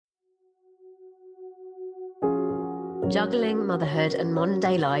Juggling motherhood and modern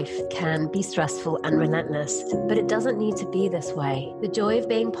day life can be stressful and relentless, but it doesn't need to be this way. The Joy of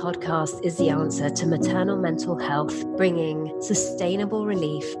Being podcast is the answer to maternal mental health, bringing sustainable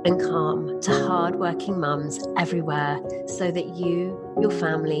relief and calm to hard-working mums everywhere so that you, your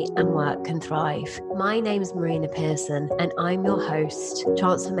family, and work can thrive. My name's Marina Pearson, and I'm your host,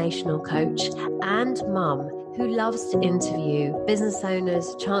 transformational coach, and mum who loves to interview business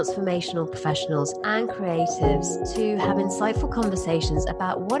owners, transformational professionals, and creatives to have insightful conversations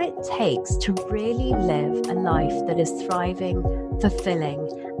about what it takes to really live a life that is thriving, fulfilling,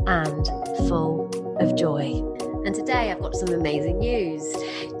 and full of joy. And today I've got some amazing news.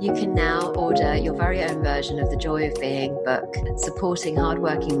 You can now order your very own version of the Joy of Being book, supporting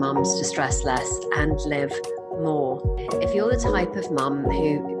hardworking mums to stress less and live more. If you're the type of mum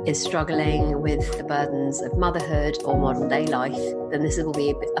who is struggling with the burdens of motherhood or modern day life, then this will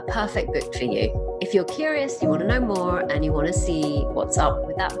be a perfect book for you. If you're curious, you want to know more, and you want to see what's up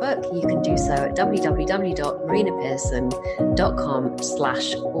with that book, you can do so at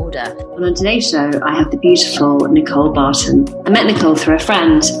www.marinapearson.com/order. And on today's show, I have the beautiful Nicole Barton. I met Nicole through a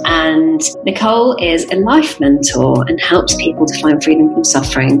friend, and Nicole is a life mentor and helps people to find freedom from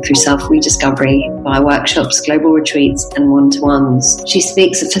suffering through self-rediscovery via workshops, global retreats, and one-to-ones. She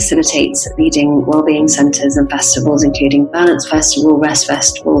speaks and facilitates leading wellbeing centres and festivals, including Balance Festival, Rest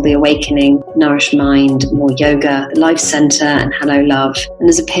Festival, The Awakening, Nourish Mind, More Yoga, the Life Centre, and Hello Love, and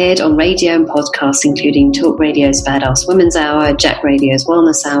has appeared on radio and podcasts, including Talk Radio's Badass Women's Hour, Jack Radio's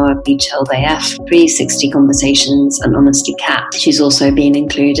Wellness Hour, Beach Health AF, 360 Conversations, and Honesty Cat. She's also been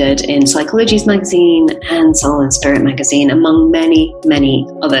included in Psychology's magazine and Soul and Spirit magazine, among many, many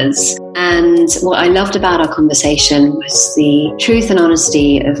others. And what I loved about our conversation was the truth and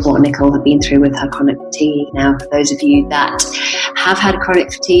honesty of what Nicole had been through with her chronic fatigue. Now, for those of you that have had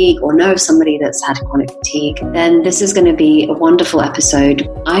chronic fatigue or know of somebody that's had chronic fatigue, then this is going to be a wonderful episode.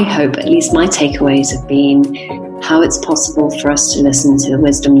 I hope at least my takeaways have been how it's possible for us to listen to the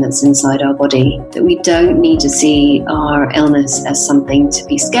wisdom that's inside our body, that we don't need to see our illness as something to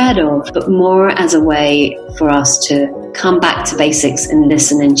be scared of, but more as a way for us to come back to basics and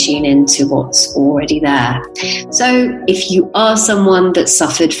listen and tune into what's already there. So if you are someone that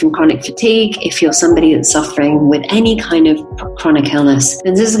suffered from chronic fatigue, if you're somebody that's suffering with any kind of chronic illness,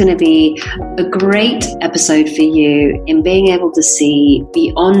 then this is going to be a great episode for you in being able to see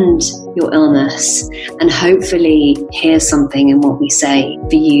beyond your illness and hopefully hear something in what we say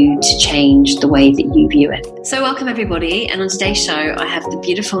for you to change the way that you view it. So welcome everybody, and on today's show I have the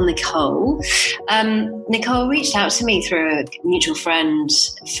beautiful Nicole. Nicole reached out to me through a mutual friend,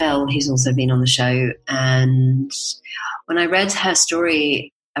 Phil, who's also been on the show, and when I read her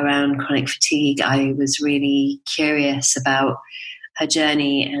story around chronic fatigue, I was really curious about her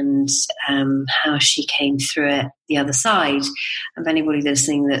journey and how she came through it the other side. And for anybody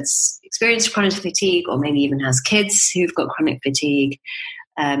listening that's experienced chronic fatigue or maybe even has kids who've got chronic fatigue,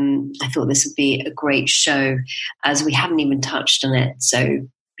 I thought this would be a great show as we haven't even touched on it. So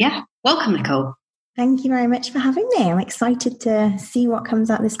yeah, welcome Nicole. Thank you very much for having me. I'm excited to see what comes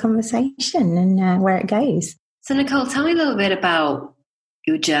out of this conversation and where it goes. So Nicole, tell me a little bit about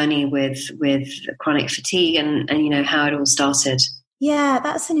your journey with chronic fatigue and you know how it all started. Yeah,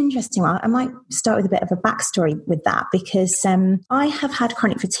 that's an interesting one. I might start with a bit of a backstory with that because I have had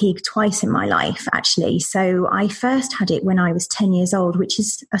chronic fatigue twice in my life, actually. So I first had it when I was 10 years old, which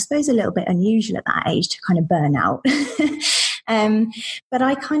is, I suppose, a little bit unusual at that age to kind of burn out. But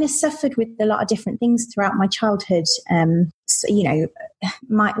I kind of suffered with a lot of different things throughout my childhood. So, you know,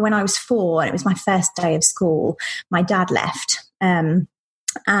 when I was 4 and it was my first day of school, my dad left.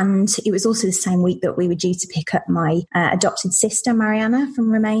 And it was also the same week that we were due to pick up my adopted sister, Mariana, from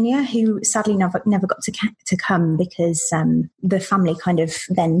Romania, who sadly never got to come because the family kind of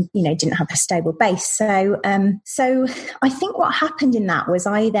then, you know, didn't have a stable base. So I think what happened in that was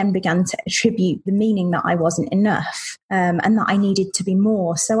I then began to attribute the meaning that I wasn't enough and that I needed to be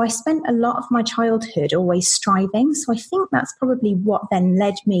more. So I spent a lot of my childhood always striving. So I think that's probably what then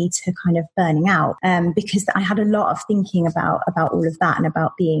led me to kind of burning out because I had a lot of thinking about all of that and about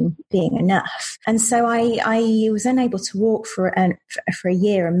being enough. And so I was unable to walk for a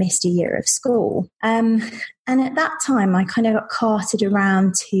year and missed a year of school. And at that time, I kind of got carted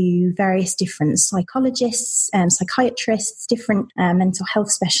around to various different psychologists and psychiatrists, different mental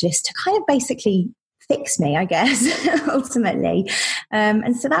health specialists to kind of basically fix me, I guess, ultimately.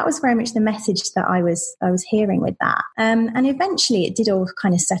 And so that was very much the message that I was hearing with that. And eventually it did all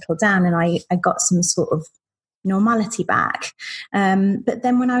kind of settle down and I got some sort of normality back. But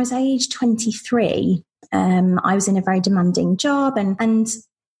then when I was age 23, I was in a very demanding job and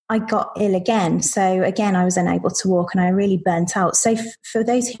I got ill again. So again, I was unable to walk and I really burnt out. So for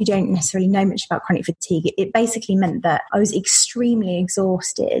those who don't necessarily know much about chronic fatigue, it basically meant that I was extremely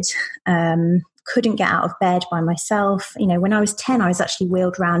exhausted, couldn't get out of bed by myself. You know, when I was 10, I was actually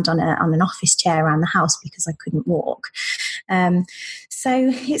wheeled around on an office chair around the house because I couldn't walk.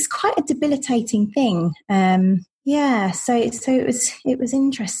 So it's quite a debilitating thing. So it was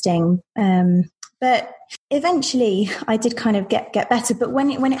interesting. But eventually I did kind of get better. But when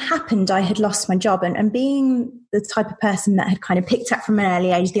it happened, I had lost my job. And being the type of person that had kind of picked up from an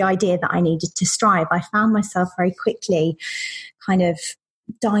early age the idea that I needed to strive, I found myself very quickly kind of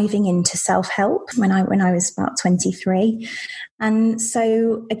diving into self-help when I was about 23. And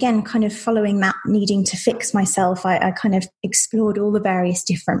so again, kind of following that needing to fix myself, I kind of explored all the various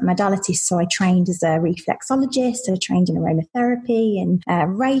different modalities. So I trained as a reflexologist, I trained in aromatherapy and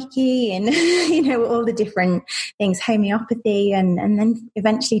Reiki and, you know, all the different things, homeopathy, and then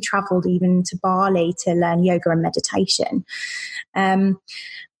eventually traveled even to Bali to learn yoga and meditation.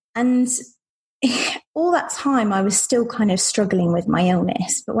 And all that time I was still kind of struggling with my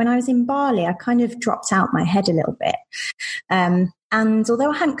illness. But when I was in Bali, I kind of dropped out my head a little bit. And although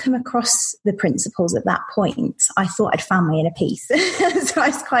I hadn't come across the principles at that point, I thought I'd found my inner peace. So I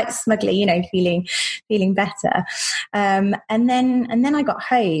was quite smugly, you know, feeling better. And then I got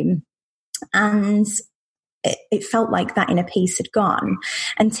home and it felt like that inner peace had gone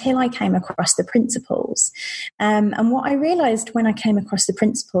until I came across the principles. And what I realized when I came across the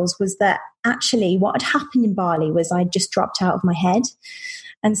principles was that actually what had happened in Bali was I just dropped out of my head.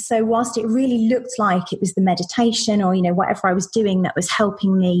 And so whilst it really looked like it was the meditation or, you know, whatever I was doing that was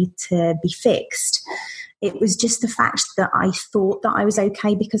helping me to be fixed, it was just the fact that I thought that I was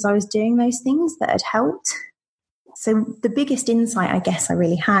okay because I was doing those things that had helped. So the biggest insight I guess I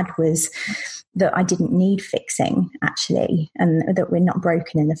really had was that I didn't need fixing actually, and that we're not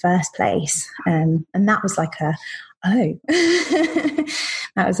broken in the first place. And that was like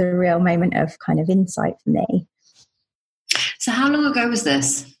that was a real moment of kind of insight for me. So how long ago was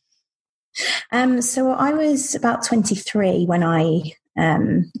this? So I was about 23 when I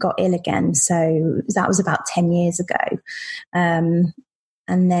got ill again. So that was about 10 years ago. And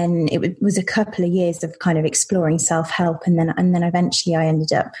then it was a couple of years of kind of exploring self-help. And then eventually I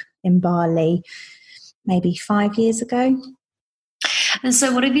ended up in Bali maybe 5 years ago. And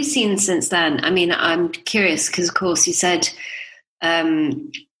so what have you seen since then? I mean, I'm curious because, of course, you said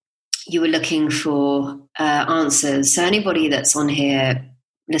you were looking for answers. So anybody that's on here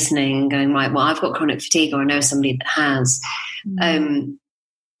listening and going, right, well, I've got chronic fatigue or I know somebody that has.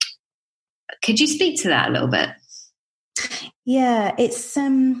 Could you speak to that a little bit? Yeah, it's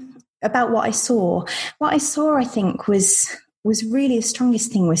about what I saw. What I saw, I think, was really the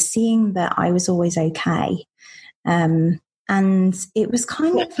strongest thing was seeing that I was always okay. And it was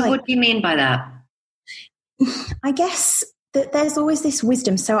kind of like... What do you mean by that? I guess that there's always this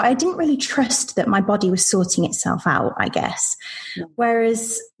wisdom. So I didn't really trust that my body was sorting itself out, I guess. Yeah.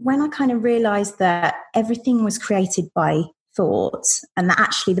 Whereas when I kind of realized that everything was created by thought and that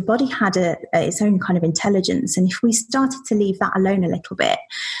actually the body had its own kind of intelligence, and if we started to leave that alone a little bit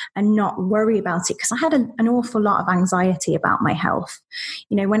and not worry about it, because I had an awful lot of anxiety about my health.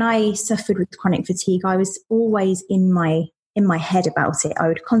 You know, when I suffered with chronic fatigue, I was always in my head about it. I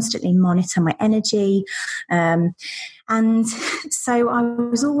would constantly monitor my energy. And so I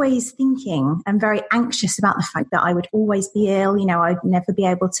was always thinking and very anxious about the fact that I would always be ill. You know, I'd never be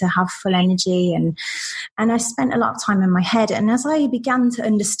able to have full energy. And I spent a lot of time in my head. And as I began to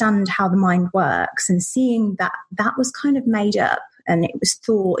understand how the mind works and seeing that that was kind of made up and it was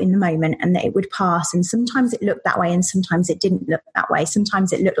thought in the moment and that it would pass. And sometimes it looked that way and sometimes it didn't look that way.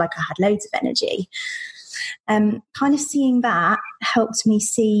 Sometimes it looked like I had loads of energy. Kind of seeing that helped me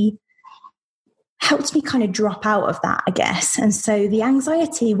kind of drop out of that, I guess. And so the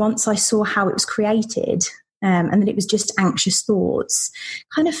anxiety, once I saw how it was created and that it was just anxious thoughts,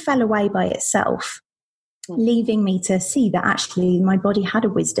 kind of fell away by itself, leaving me to see that actually my body had a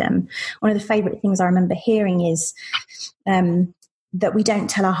wisdom. One of the favourite things I remember hearing is that we don't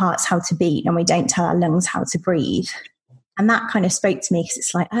tell our hearts how to beat and we don't tell our lungs how to breathe. And that kind of spoke to me because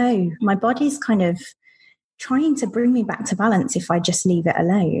it's like, oh, my body's kind of trying to bring me back to balance if I just leave it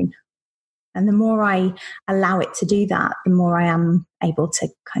alone. And the more I allow it to do that, the more I am able to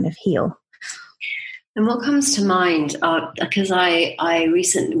kind of heal. And what comes to mind, because I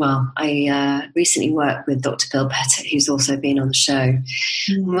recently worked with Dr. Bill Pettit, who's also been on the show.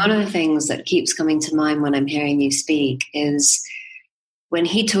 Mm. One of the things that keeps coming to mind when I'm hearing you speak is when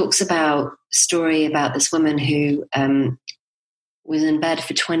he talks about a story about this woman who was in bed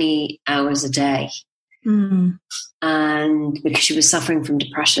for 20 hours a day. and because she was suffering from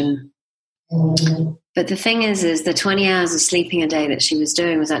depression. But the thing is the 20 hours of sleeping a day that she was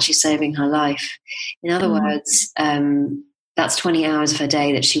doing was actually saving her life. In other words, that's 20 hours of her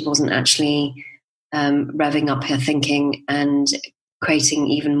day that she wasn't actually revving up her thinking and creating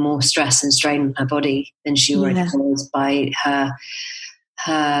even more stress and strain on her body than she already was by her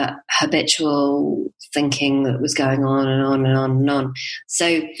habitual thinking that was going on and on and on and on.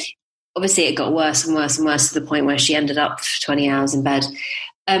 So obviously it got worse and worse and worse to the point where she ended up 20 hours in bed.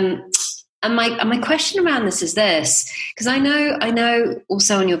 And my question around this is this, because I know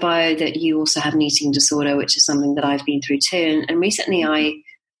also on your bio that you also have an eating disorder, which is something that I've been through too. And recently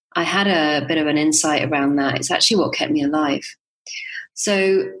I had a bit of an insight around that. It's actually what kept me alive.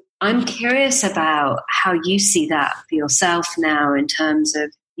 So I'm curious about how you see that for yourself now in terms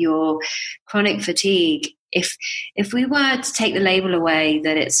of your chronic fatigue. If we were to take the label away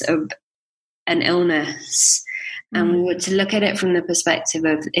that it's an illness, and we were to look at it from the perspective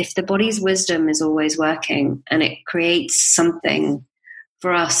of if the body's wisdom is always working and it creates something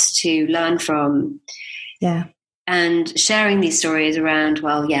for us to learn from. Yeah. And sharing these stories around,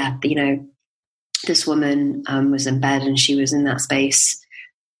 well, yeah, this woman was in bed and she was in that space.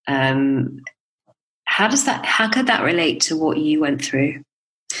 How could that relate to what you went through?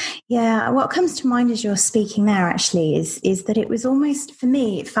 Yeah, what comes to mind as you're speaking there actually is that it was almost, for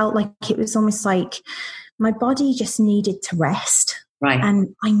me, it felt like it was almost like my body just needed to rest. Right.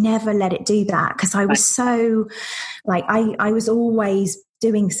 And I never let it do that because I was so like, I was always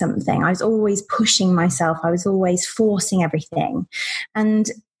doing something. I was always pushing myself. I was always forcing everything. And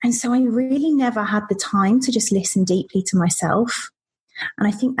so I really never had the time to just listen deeply to myself. And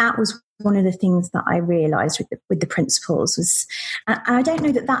I think that was one of the things that I realized with the principles was, and I don't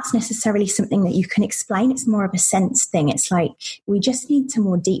know that that's necessarily something that you can explain. It's more of a sense thing. It's like, we just need to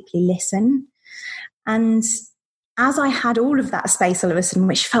more deeply listen. And as I had all of that space all of a sudden,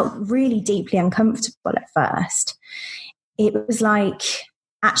 which felt really deeply uncomfortable at first, it was like,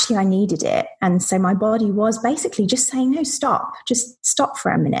 actually, I needed it. And so my body was basically just saying, no, stop, just stop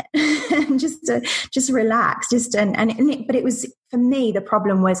for a minute, just relax, but it was, for me, the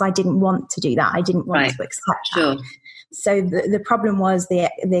problem was I didn't want to do that. I didn't want to accept that. So the problem was the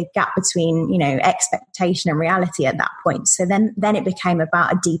gap between, expectation and reality at that point. So then it became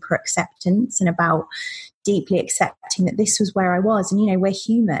about a deeper acceptance and about deeply accepting that this was where I was. And, we're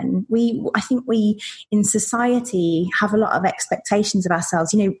human. I think we in society have a lot of expectations of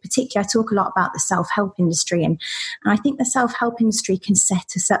ourselves. Particularly I talk a lot about the self-help industry and I think the self-help industry can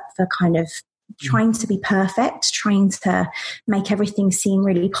set us up for kind of trying to be perfect, trying to make everything seem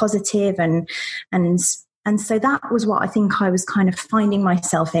really positive and so that was what I think I was kind of finding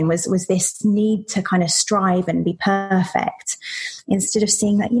myself in was this need to kind of strive and be perfect instead of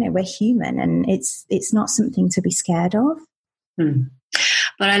seeing that, we're human and it's not something to be scared of.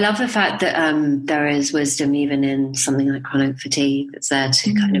 But I love the fact that there is wisdom even in something like chronic fatigue that's there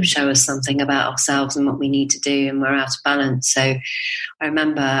to kind of show us something about ourselves and what we need to do and we're out of balance. So I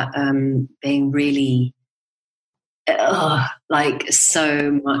remember being really like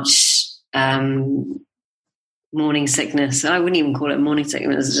so much morning sickness. I wouldn't even call it morning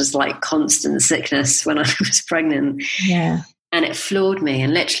sickness. It's just like constant sickness when I was pregnant. Yeah. And it floored me.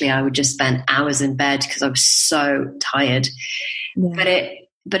 And literally I would just spend hours in bed because I was so tired. Yeah.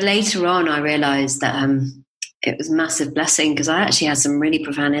 But later on I realized that it was a massive blessing because I actually had some really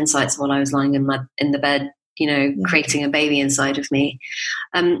profound insights while I was lying in the bed, creating a baby inside of me.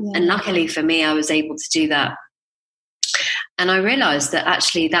 And luckily for me, I was able to do that. And I realized that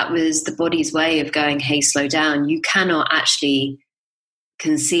actually that was the body's way of going, hey, slow down. You cannot actually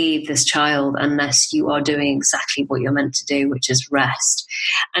conceive this child unless you are doing exactly what you're meant to do, which is rest.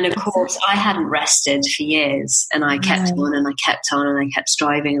 And of course, I hadn't rested for years and I kept on and I kept on and I kept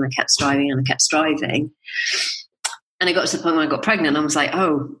striving and I kept striving and I kept striving. And it got to the point where I got pregnant and I was like,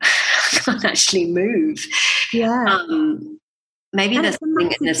 oh, I can't actually move. Yeah. Maybe there's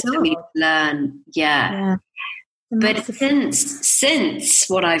something in this for me to learn. Yeah. But since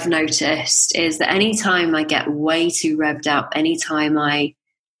what I've noticed is that anytime I get way too revved up, anytime I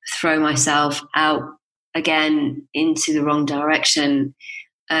throw myself out again into the wrong direction,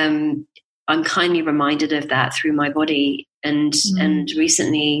 I'm kindly reminded of that through my body. And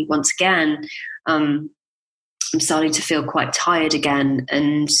recently, once again, I'm starting to feel quite tired again.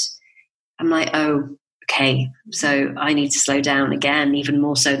 And I'm like, oh, okay, so I need to slow down again, even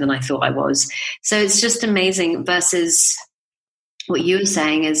more so than I thought I was. So it's just amazing versus what you were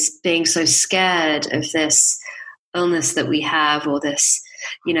saying is being so scared of this illness that we have or this,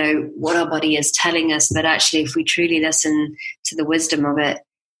 what our body is telling us. But actually, if we truly listen to the wisdom of it,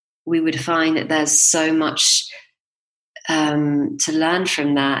 we would find that there's so much to learn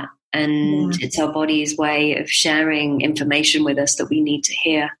from that. And it's our body's way of sharing information with us that we need to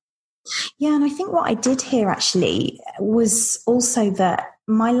hear. Yeah, and I think what I did hear actually was also that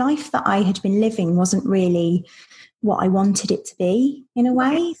my life that I had been living wasn't really what I wanted it to be in a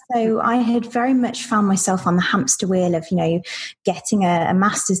way. So I had very much found myself on the hamster wheel of, getting a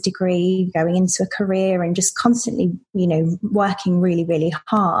master's degree, going into a career and just constantly, working really, really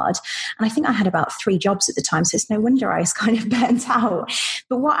hard. And I think I had about 3 jobs at the time. So it's no wonder I was kind of burnt out.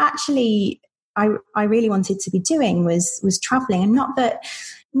 But what actually I really wanted to be doing was traveling, and not that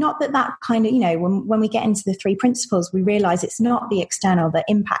kind of, when we get into the 3 principles, we realize it's not the external that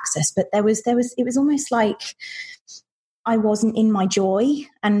impacts us, but it was almost like I wasn't in my joy.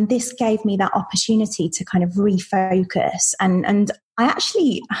 And this gave me that opportunity to kind of refocus. And I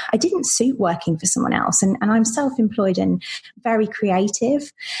didn't suit working for someone else. And I'm self-employed and very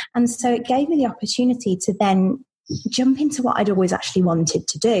creative. And so it gave me the opportunity to then jump into what I'd always actually wanted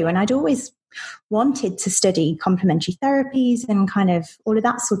to do. And I'd always wanted to study complementary therapies and kind of all of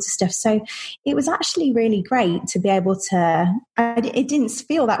that sort of stuff. So it was actually really great to be able to, it didn't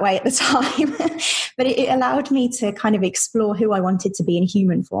feel that way at the time, but it allowed me to kind of explore who I wanted to be in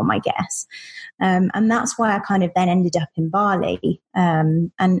human form, I guess. And that's why I kind of then ended up in Bali.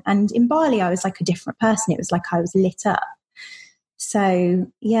 And in Bali, I was like a different person. It was like I was lit up. So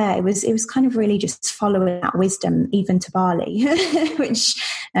yeah, it was kind of really just following that wisdom even to Bali,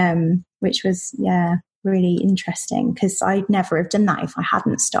 which was really interesting, because I'd never have done that if I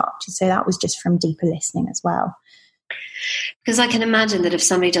hadn't stopped. So that was just from deeper listening as well. Because I can imagine that if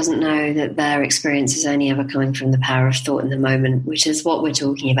somebody doesn't know that their experience is only ever coming from the power of thought in the moment, which is what we're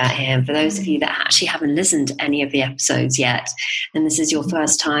talking about here, and for those of you that actually haven't listened to any of the episodes yet, and this is your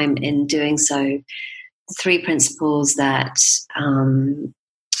first time in doing so, 3 principles that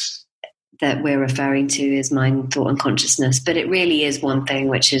we're referring to is mind, thought, and consciousness. But it really is one thing,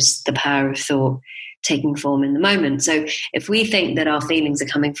 which is the power of thought taking form in the moment. So if we think that our feelings are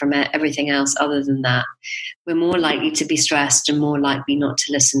coming from everything else other than that, we're more likely to be stressed and more likely not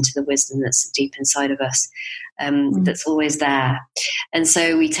to listen to the wisdom that's deep inside of us, that's always there. And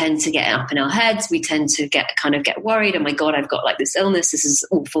so we tend to get up in our heads. We tend to get worried. Oh my God, I've got like this illness. This is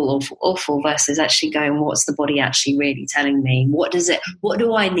awful, awful, awful, versus actually going, what's the body actually really telling me? What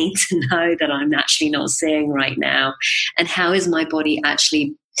do I need to know that I'm actually not seeing right now? And how is my body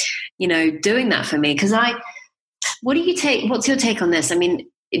actually, doing that for me? Because what's your take on this? I mean,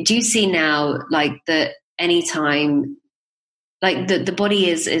 do you see now like that anytime, like the body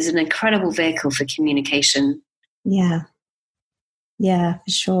is an incredible vehicle for communication? Yeah,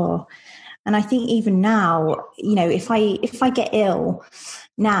 for sure. And I think even now, if I get ill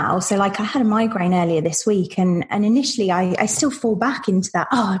now, so like I had a migraine earlier this week, and initially I still fall back into that,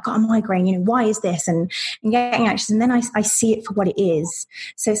 I've got a migraine, why is this? And getting anxious, and then I see it for what it is.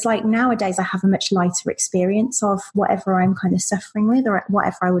 So it's like nowadays I have a much lighter experience of whatever I'm kind of suffering with, or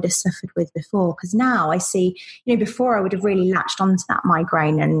whatever I would have suffered with before. Because now I see, before I would have really latched onto that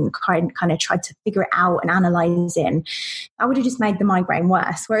migraine and kind of tried to figure it out and analyze it, and I would have just made the migraine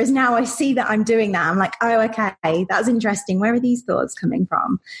worse. Whereas now I see that I'm doing that, I'm like, oh, okay, that's interesting. Where are these thoughts coming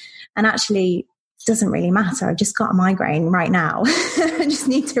from? And actually, it doesn't really matter. I've just got a migraine right now. I just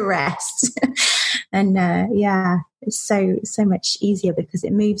need to rest. And it's so much easier because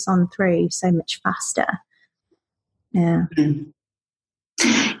it moves on through so much faster. Yeah.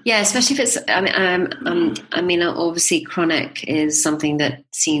 Yeah, especially if it's, obviously chronic is something that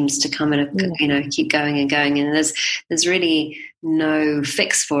seems to come and, keep going and going. And there's really no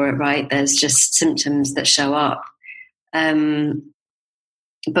fix for it, right? There's just symptoms that show up.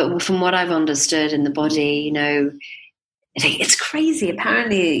 But from what I've understood in the body, it's crazy.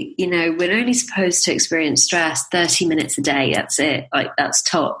 Apparently, we're only supposed to experience stress 30 minutes a day. That's it. Like that's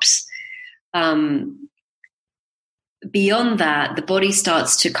tops. Beyond that, the body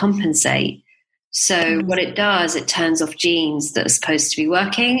starts to compensate. So what it does, it turns off genes that are supposed to be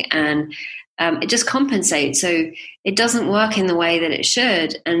working, and it just compensates. So it doesn't work in the way that it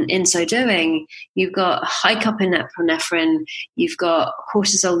should. And in so doing, you've got a hike up in epinephrine, you've got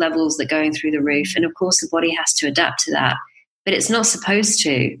cortisol levels that are going through the roof. And of course, the body has to adapt to that, but it's not supposed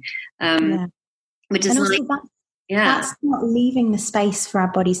to. Which is that's not leaving the space for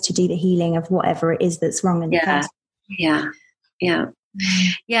our bodies to do the healing of whatever it is that's wrong in the past. Yeah.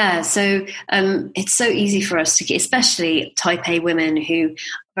 So it's so easy for us to, especially type A women who are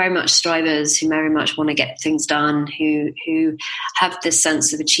very much strivers, who very much want to get things done, who have this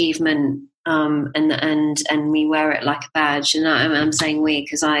sense of achievement, and we wear it like a badge. And I'm saying we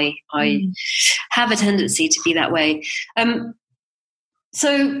because I have a tendency to be that way.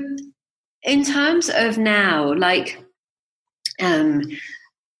 So in terms of now, like,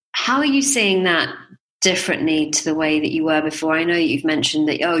 how are you seeing that differently to the way that you were before? I know you've mentioned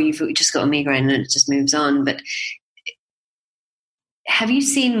that, you've just got a migraine and it just moves on, but have you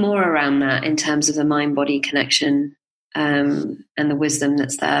seen more around that in terms of the mind-body connection and the wisdom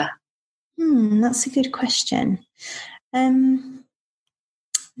that's there? That's a good question. I'm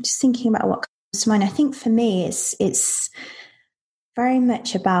just thinking about what comes to mind. I think for me, it's very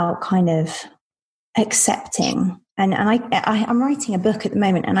much about kind of accepting. And I'm writing a book at the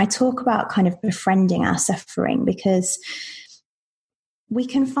moment, and I talk about kind of befriending our suffering, because we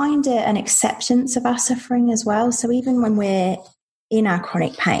can find an acceptance of our suffering as well. So even when we're in our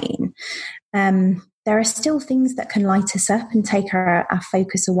chronic pain, there are still things that can light us up and take our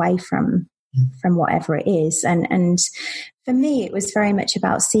focus away from whatever it is. And for me, it was very much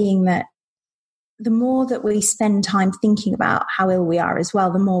about seeing that the more that we spend time thinking about how ill we are as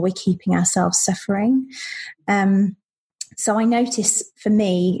well, the more we're keeping ourselves suffering. So I notice, for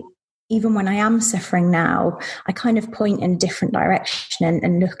me, even when I am suffering now, I kind of point in a different direction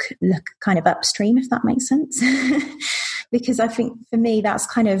and look kind of upstream, if that makes sense. Because I think for me, that's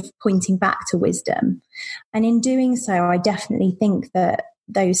kind of pointing back to wisdom. And in doing so, I definitely think that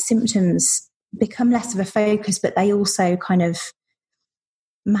those symptoms become less of a focus, but they also kind of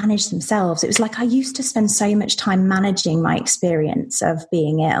manage themselves. It was like I used to spend so much time managing my experience of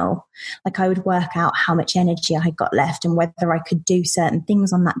being ill. Like I would work out how much energy I had got left and whether I could do certain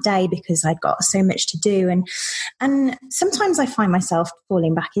things on that day because I'd got so much to do. And sometimes I find myself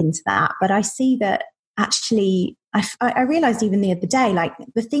falling back into that, but I see that actually I realized even the other day, like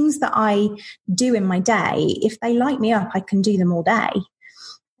the things that I do in my day, if they light me up, I can do them all day.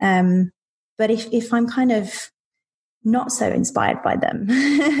 But if I'm kind of not so inspired by them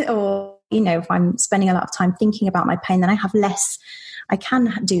or, if I'm spending a lot of time thinking about my pain, then I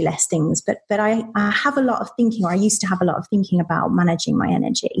can do less things, but I have a lot of thinking, or I used to have a lot of thinking about managing my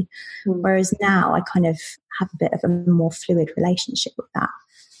energy. Whereas now I kind of have a bit of a more fluid relationship with that.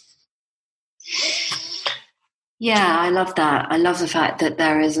 Yeah, I love that. I love the fact that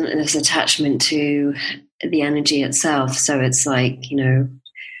there isn't this attachment to the energy itself. So it's like, when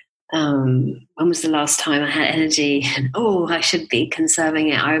was the last time I had energy? And, I should be conserving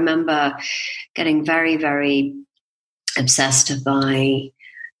it. I remember getting very, very obsessed by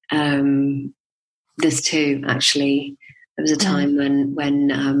this too, actually. There was a time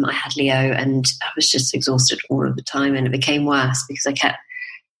when I had Leo and I was just exhausted all of the time, and it became worse because I kept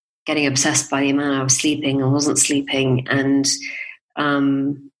getting obsessed by the amount I was sleeping and wasn't sleeping, and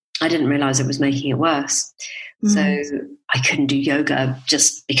I didn't realize it was making it worse. So I couldn't do yoga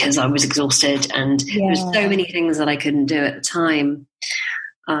just because I was exhausted, and there were so many things that I couldn't do at the time.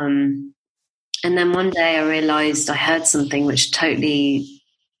 And then one day I realized I heard something which totally,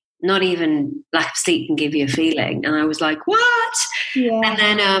 not even lack of sleep can give you a feeling. And I was like, what? Yeah. And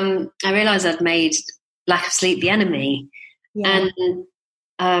then I realized I'd made lack of sleep the enemy. Yeah. And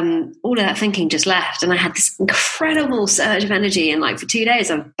all of that thinking just left, and I had this incredible surge of energy, and like for 2 days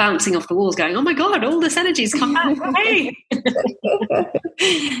I'm bouncing off the walls going, oh my god, all this energy's come back. Hey.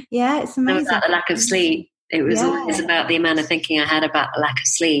 Yeah, it's amazing. It was about the lack of sleep. It was always about the amount of thinking I had about the lack of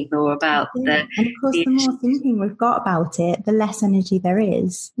sleep, or about and of course the more thinking we've got about it, the less energy there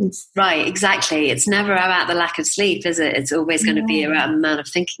is. Right, exactly. It's never about the lack of sleep, is it? It's always going to be about the amount of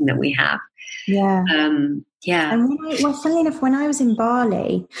thinking that we have. Yeah. Yeah. And funnily enough, when I was in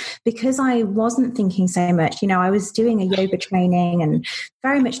Bali, because I wasn't thinking so much, I was doing a yoga training and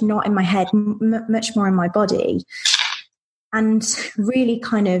very much not in my head, much more in my body, and really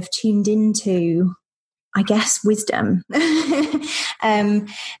kind of tuned into, I guess, wisdom.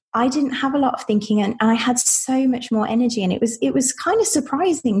 I didn't have a lot of thinking, and I had so much more energy, and it was kind of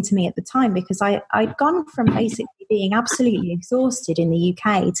surprising to me at the time, because I'd gone from basically being absolutely exhausted in the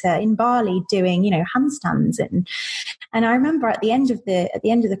UK to in Bali doing handstands, and I remember at the end of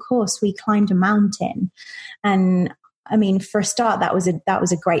the course we climbed a mountain, and I mean, for a start, that was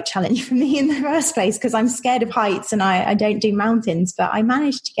a great challenge for me in the first place, because I'm scared of heights and I don't do mountains, but I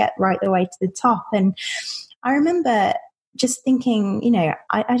managed to get right the way to the top. And I remember just thinking,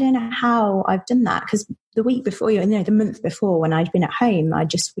 I don't know how I've done that, because the week before, the month before, when I'd been at home, I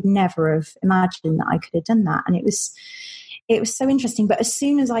just would never have imagined that I could have done that. And it was so interesting. But as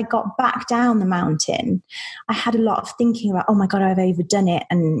soon as I got back down the mountain, I had a lot of thinking about, oh my God, I've overdone it.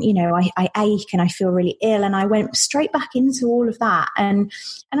 And, I ache and I feel really ill. And I went straight back into all of that. And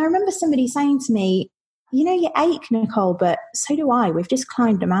I remember somebody saying to me, you ache, Nicole, but so do I. We've just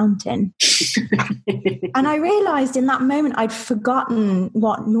climbed a mountain. And I realized in that moment I'd forgotten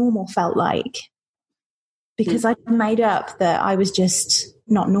what normal felt like, because I'd made up that I was just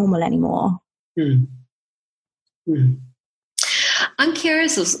not normal anymore. I'm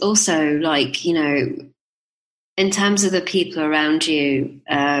curious also, like, you know, in terms of the people around you,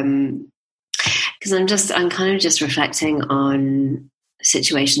 because I'm kind of just reflecting on a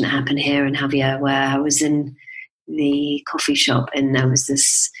situation that happened here in Javier, where I was in the coffee shop and there was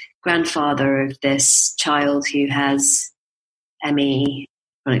this grandfather of this child who has ME,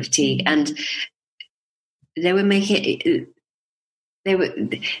 chronic fatigue, and they were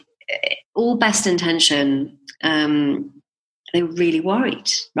all best intention. They were really worried,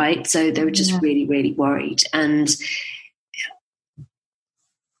 right? So they were just really, really worried. And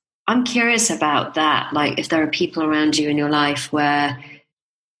I'm curious about that. Like, if there are people around you in your life where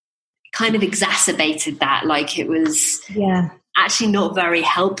kind of exacerbated that, like it was actually not very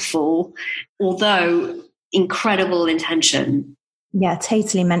helpful, although incredible intention. Yeah,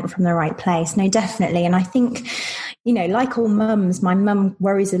 totally meant from the right place. No, definitely. And I think, you know, like all mums, my mum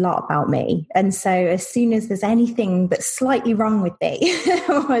worries a lot about me. And so as soon as there's anything that's slightly wrong with me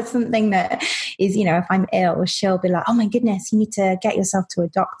or something that is, you know, if I'm ill, she'll be like, oh my goodness, you need to get yourself to a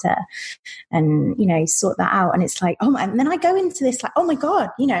doctor and, you know, sort that out. And it's like, oh, and then I go into this like, oh my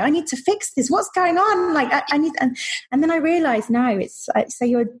God, you know, I need to fix this. What's going on? Like I need, and then I realize, no, it's so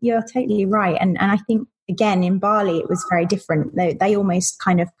you're totally right. And I think, again, in Bali, it was very different. They almost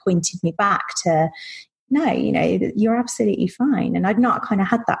kind of pointed me back to, no, you know, you're absolutely fine. And I'd not kind of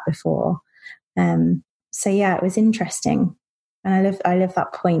had that before. So yeah, it was interesting. And I love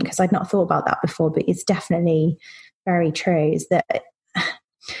that point because I'd not thought about that before, but it's definitely very true, is that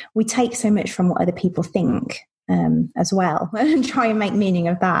we take so much from what other people think as well and try and make meaning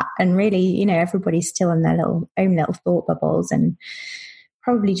of that. And really, you know, everybody's still in their own little thought bubbles and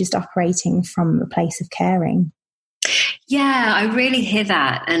probably just operating from a place of caring. Yeah, I really hear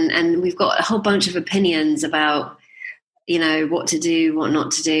that. And we've got a whole bunch of opinions about, you know, what to do, what not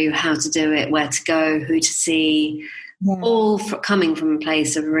to do, how to do it, where to go, who to see, all coming from a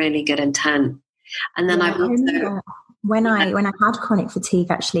place of really good intent. And then I've also... When I had chronic fatigue,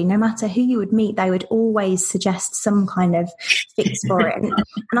 actually, no matter who you would meet, they would always suggest some kind of fix for it. And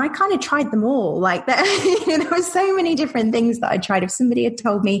I kind of tried them all. Like there were so many different things that I tried. If somebody had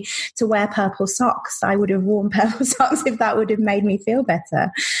told me to wear purple socks, I would have worn purple socks if that would have made me feel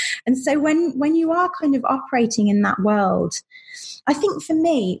better. And so when you are kind of operating in that world, I think for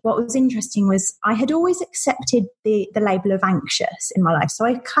me, what was interesting was I had always accepted the label of anxious in my life. So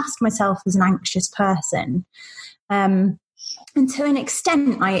I classed myself as an anxious person. And to an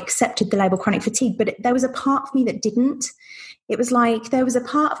extent, I accepted the label chronic fatigue, but there was a part of me that didn't. It was like there was a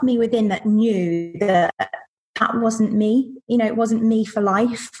part of me within that knew that wasn't me. You know, it wasn't me for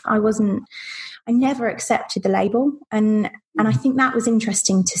life. I never accepted the label. And I think that was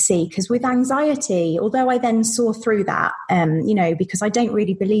interesting to see, because with anxiety, although I then saw through that, you know, because I don't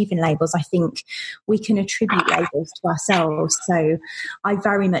really believe in labels, I think we can attribute labels to ourselves. So I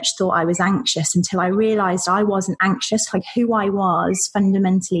very much thought I was anxious until I realized I wasn't anxious. Like who I was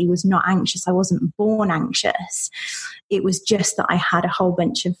fundamentally was not anxious. I wasn't born anxious. It was just that I had a whole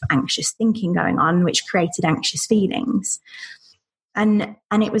bunch of anxious thinking going on, which created anxious feelings. And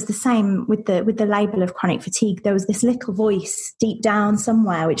it was the same with the label of chronic fatigue. There was this little voice deep down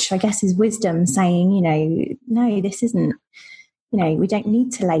somewhere, which I guess is wisdom, saying, you know, no, this isn't, you know, we don't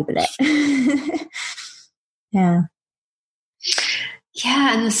need to label it. Yeah.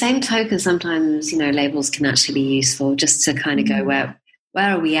 Yeah, and the same token, sometimes, you know, labels can actually be useful just to kind of go, where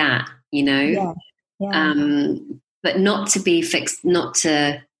are we at, you know? Yeah. But not to be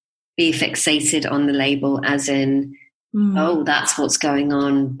fixated on the label as in, oh, that's what's going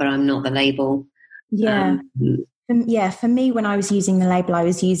on, but I'm not the label. Yeah. For me, when I was using the label, I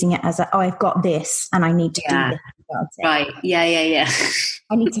was using it as I've got this and I need to do this about it. Right. Yeah.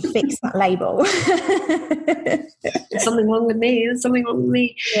 I need to fix that label. There's something wrong with me. There's something wrong with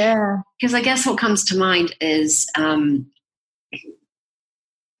me. Yeah. Because I guess what comes to mind is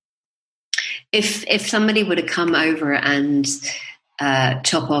if somebody were to come over and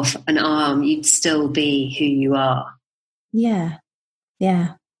chop off an arm, you'd still be who you are. Yeah.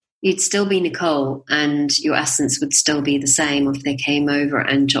 You'd still be Nicole, and your essence would still be the same. If they came over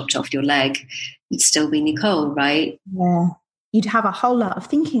and chopped off your leg, you'd still be Nicole, right? Yeah. You'd have a whole lot of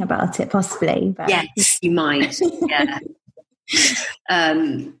thinking about it, possibly. But... Yes, you might. Yeah.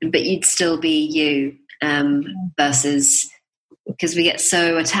 But you'd still be you, versus, because we get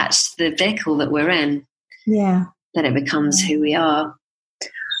so attached to the vehicle that we're in, that it becomes who we are.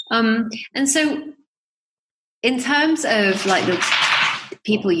 And so, in terms of like the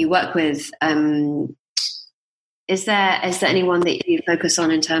people you work with, Is there anyone that you focus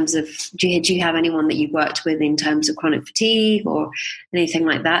on in terms of, do you have anyone that you've worked with in terms of chronic fatigue or anything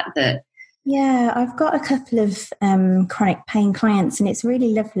like that? Yeah, I've got a couple of chronic pain clients, and it's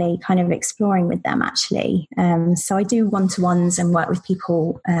really lovely kind of exploring with them, actually. So I do one-to-ones and work with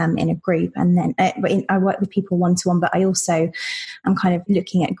people in a group, and then I work with people one-to-one, but I also am kind of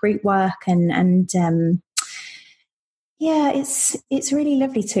looking at group work and yeah, it's really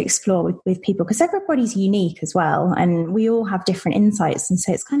lovely to explore with people, because everybody's unique as well, and we all have different insights, and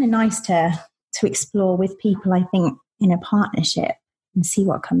so it's kind of nice to explore with people, I think, in a partnership and see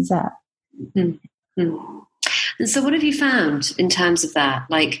what comes up. Mm-hmm. And so what have you found in terms of that?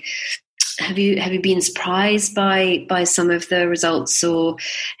 Like, have you been surprised by some of the results, or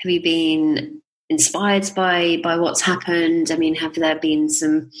have you been inspired by what's happened? I mean, have there been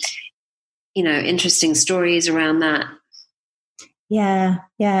some, interesting stories around that? Yeah.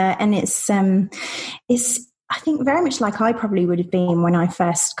 And it's I think very much like I probably would have been when I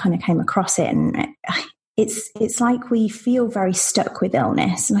first kind of came across it, and it's like we feel very stuck with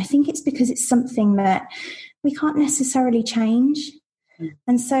illness, and I think it's because it's something that we can't necessarily change.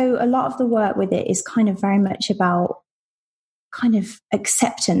 And so a lot of the work with it is kind of very much about kind of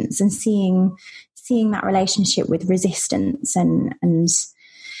acceptance and seeing that relationship with resistance, and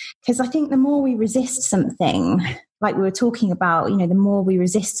because I think the more we resist something, like we were talking about, the more we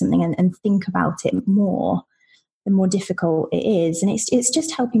resist something and think about it more, the more difficult it is. And it's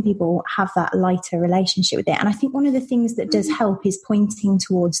just helping people have that lighter relationship with it. And I think one of the things that does help is pointing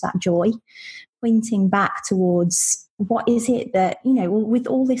towards that joy, pointing back towards what is it that, with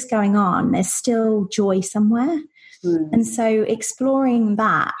all this going on, there's still joy somewhere. And so exploring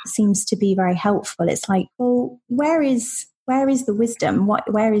that seems to be very helpful. It's like, well, where is the wisdom?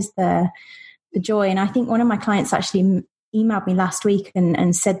 Where is the joy? And I think one of my clients actually emailed me last week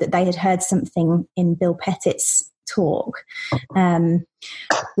and said that they had heard something in Bill Pettit's talk,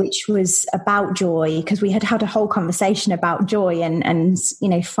 which was about joy, because we had a whole conversation about joy and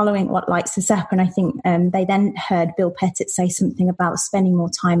following what lights us up. And I think they then heard Bill Pettit say something about spending more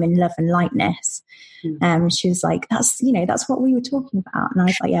time in love and lightness. She was like, that's what we were talking about. And I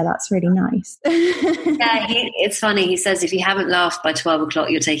was like, yeah, that's really nice. Yeah, it's funny. He says, if you haven't laughed by 12 o'clock,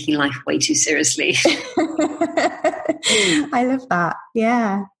 you're taking life way too seriously. I love that.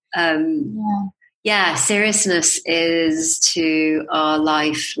 Yeah. Yeah, seriousness is to our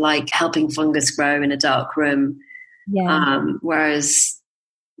life like helping fungus grow in a dark room. Yeah. Whereas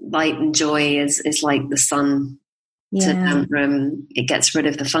light and joy is like the sun to the damp room. It gets rid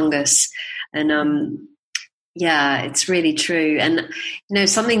of the fungus. And it's really true. And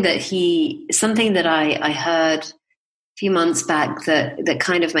something that I heard a few months back that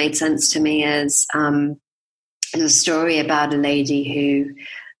kind of made sense to me is a story about a lady who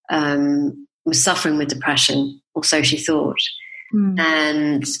was suffering with depression, or so she thought.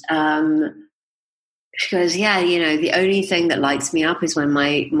 And she goes, the only thing that lights me up is when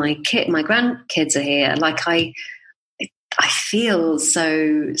my grandkids are here. Like I feel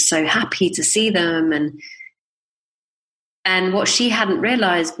so happy to see them. And what she hadn't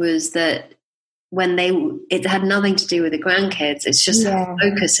realized was that it had nothing to do with the grandkids. It's just her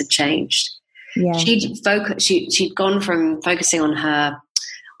focus had changed. Yeah. She'd gone from focusing on her,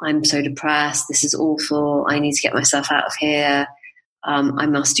 I'm so depressed, this is awful, I need to get myself out of here, I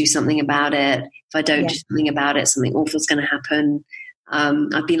must do something about it. If I don't do something about it, something awful is going to happen.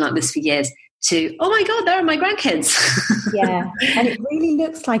 I've been like this for years. To, oh my God, there are my grandkids. Yeah. And it really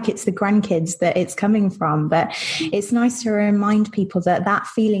looks like it's the grandkids that it's coming from, but it's nice to remind people that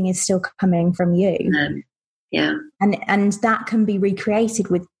feeling is still coming from you. Yeah. And that can be recreated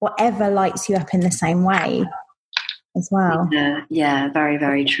with whatever lights you up in the same way as well. Yeah, very,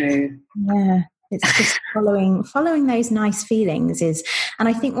 very true. Yeah. It's just following those nice feelings and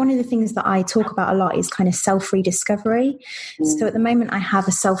I think one of the things that I talk about a lot is kind of self-rediscovery. So at the moment I have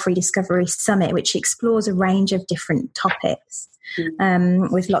a self-rediscovery summit, which explores a range of different topics.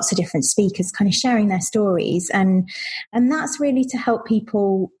 With lots of different speakers kind of sharing their stories, and that's really to help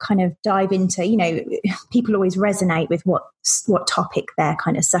people kind of dive into, people always resonate with what topic they're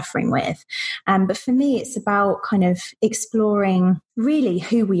kind of suffering with, but for me it's about kind of exploring really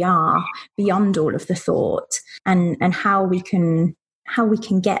who we are beyond all of the thought, and how we can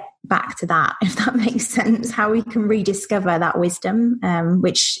get back to that, if that makes sense, how we can rediscover that wisdom,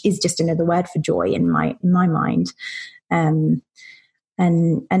 which is just another word for joy in my mind.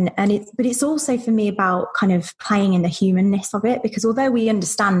 But it's also for me about kind of playing in the humanness of it, because although we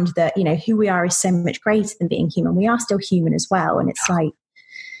understand that, who we are is so much greater than being human, we are still human as well. And it's like,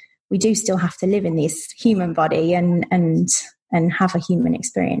 we do still have to live in this human body and have a human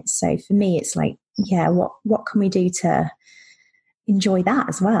experience. So for me, it's like yeah, what can we do to enjoy that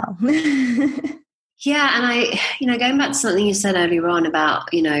as well? Yeah. And going back to something you said earlier on about,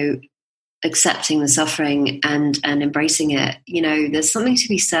 accepting the suffering and embracing it, there's something to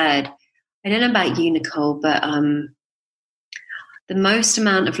be said. I don't know about you, Nicole, but the most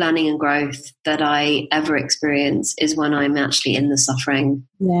amount of learning and growth that I ever experience is when I'm actually in the suffering.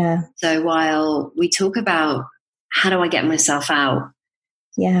 Yeah. So while we talk about how do I get myself out?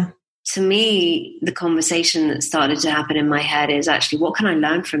 Yeah. To me, the conversation that started to happen in my head is actually, what can I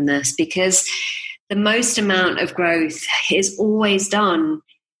learn from this? Because the most amount of growth is always done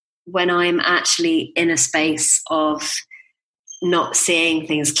when I'm actually in a space of not seeing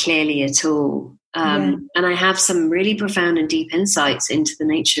things clearly at all. And I have some really profound and deep insights into the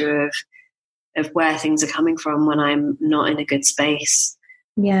nature of where things are coming from when I'm not in a good space.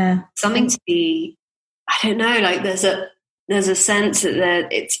 Yeah. Something to be, I don't know, like there's a sense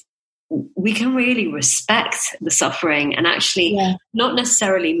that we can really respect the suffering and actually not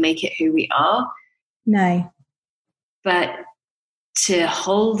necessarily make it who we are. No. But to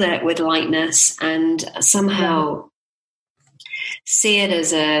hold it with lightness and somehow see it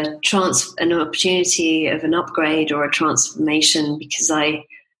as an opportunity of an upgrade or a transformation, because I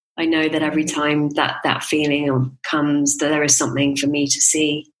know that every time that feeling comes, that there is something for me to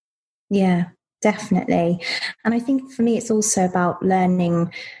see. Yeah, definitely. And I think for me, it's also about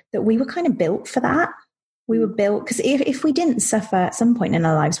learning that we were kind of built for that. We were built, because if we didn't suffer at some point in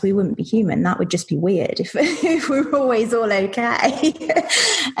our lives, we wouldn't be human. That would just be weird if we were always all okay.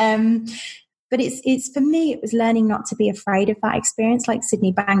 But it's for me, it was learning not to be afraid of that experience. Like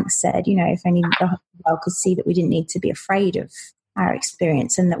Sydney Banks said, if only the world could see that we didn't need to be afraid of our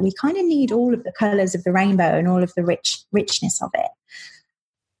experience, and that we kind of need all of the colours of the rainbow and all of the richness of it.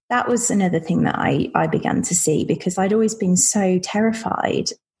 That was another thing that I began to see, because I'd always been so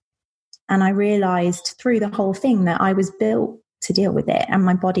terrified. And I realised through the whole thing that I was built to deal with it, and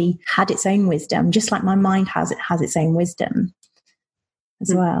my body had its own wisdom, just like my mind has its own wisdom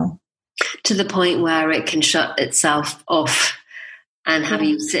as well. To the point where it can shut itself off and have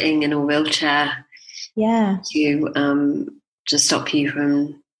you sitting in a wheelchair. Yeah. To stop you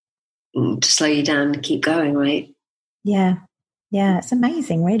from, to slow you down and keep going, right? Yeah. Yeah. It's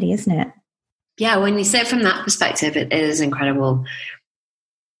amazing, really, isn't it? Yeah. When you say it from that perspective, it is incredible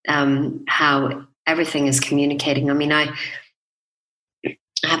how everything is communicating. I mean, I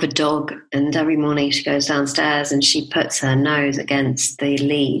have a dog, and every morning she goes downstairs and she puts her nose against the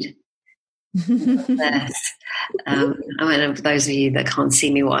lead. I mean, for those of you that can't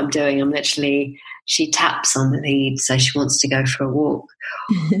see me, what I'm doing, she taps on the lead, so she wants to go for a walk.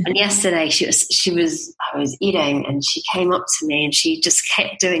 And yesterday I was eating, and she came up to me and she just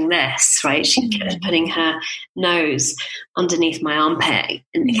kept doing this, right? She kept putting her nose underneath my armpit,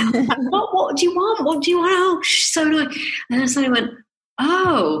 and I was like, what do you want? What do you want? Oh, she's so annoying. And I suddenly went,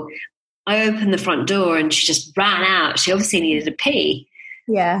 oh. I opened the front door and she just ran out. She obviously needed a pee.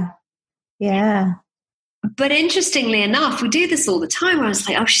 Yeah. Yeah. But interestingly enough, we do this all the time where I was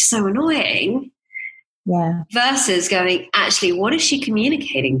like, oh, she's so annoying. Yeah. Versus going, actually, what is she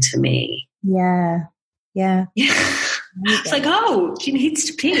communicating to me? Yeah. Yeah. It's like, oh, she needs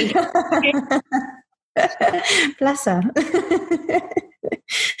to pee. Bless her.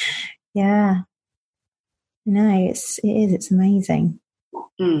 Yeah. No, it's amazing.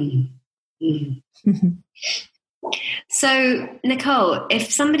 So, Nicole,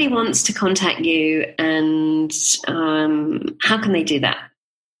 if somebody wants to contact you, and how can they do that?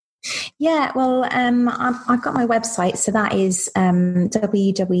 Yeah, well, I've got my website, so that is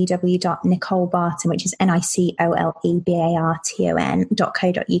www.nicolebarton, which is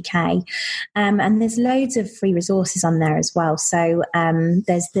NicoleBarton.co.uk. And there's loads of free resources on there as well. So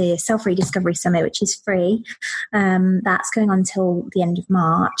there's the Self-Rediscovery Summit, which is free. That's going on until the end of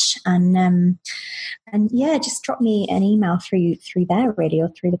March. And yeah, just drop me an email through there, really, or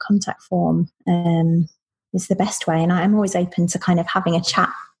through the contact form is the best way. And I'm always open to kind of having a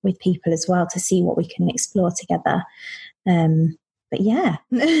chat with people as well to see what we can explore together. But yeah,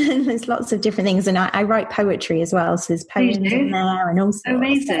 there's lots of different things. And I write poetry as well. So there's poems in there and all sorts.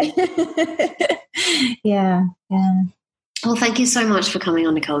 Amazing. Yeah. Well, thank you so much for coming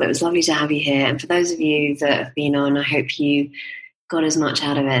on, Nicole. It was lovely to have you here. And for those of you that have been on, I hope you got as much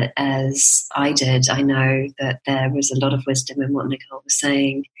out of it as I did. I know that there was a lot of wisdom in what Nicole was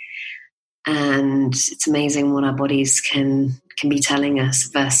saying. And it's amazing what our bodies can be telling us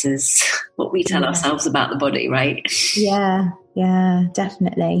versus what we tell ourselves about the body, right? Yeah,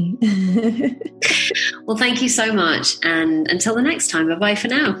 definitely. Well, thank you so much. And until the next time, bye-bye for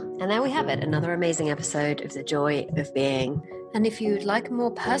now. And there we have it, another amazing episode of The Joy of Being. And if you'd like a more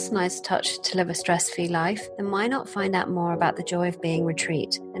personalized touch to live a stress-free life, then why not find out more about the Joy of Being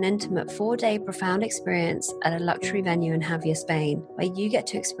retreat, an intimate 4-day profound experience at a luxury venue in Javier, Spain, where you get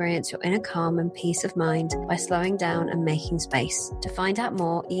to experience your inner calm and peace of mind by slowing down and making space. To find out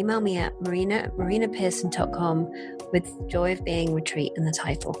more, email me at marinapearson.com with Joy of Being retreat in the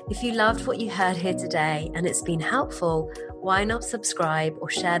title. If you loved what you heard here today and it's been helpful, why not subscribe or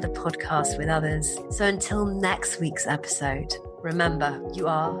share the podcast with others? So until next week's episode, remember, you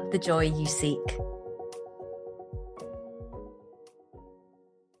are the joy you seek.